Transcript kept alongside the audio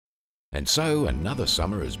And so another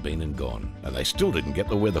summer has been and gone, and they still didn't get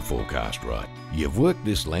the weather forecast right. You've worked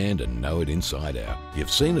this land and know it inside out.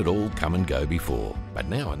 You've seen it all come and go before. But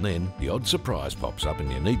now and then, the odd surprise pops up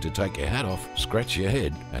and you need to take your hat off, scratch your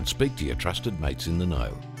head, and speak to your trusted mates in the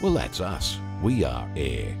know. Well, that's us. We are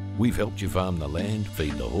AIRR. We've helped you farm the land,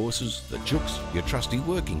 feed the horses, the chooks, your trusty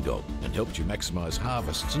working dog, and helped you maximise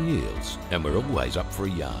harvests and yields. And we're always up for a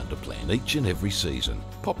yarn to plan each and every season.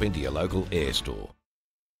 Pop into your local AIRR store.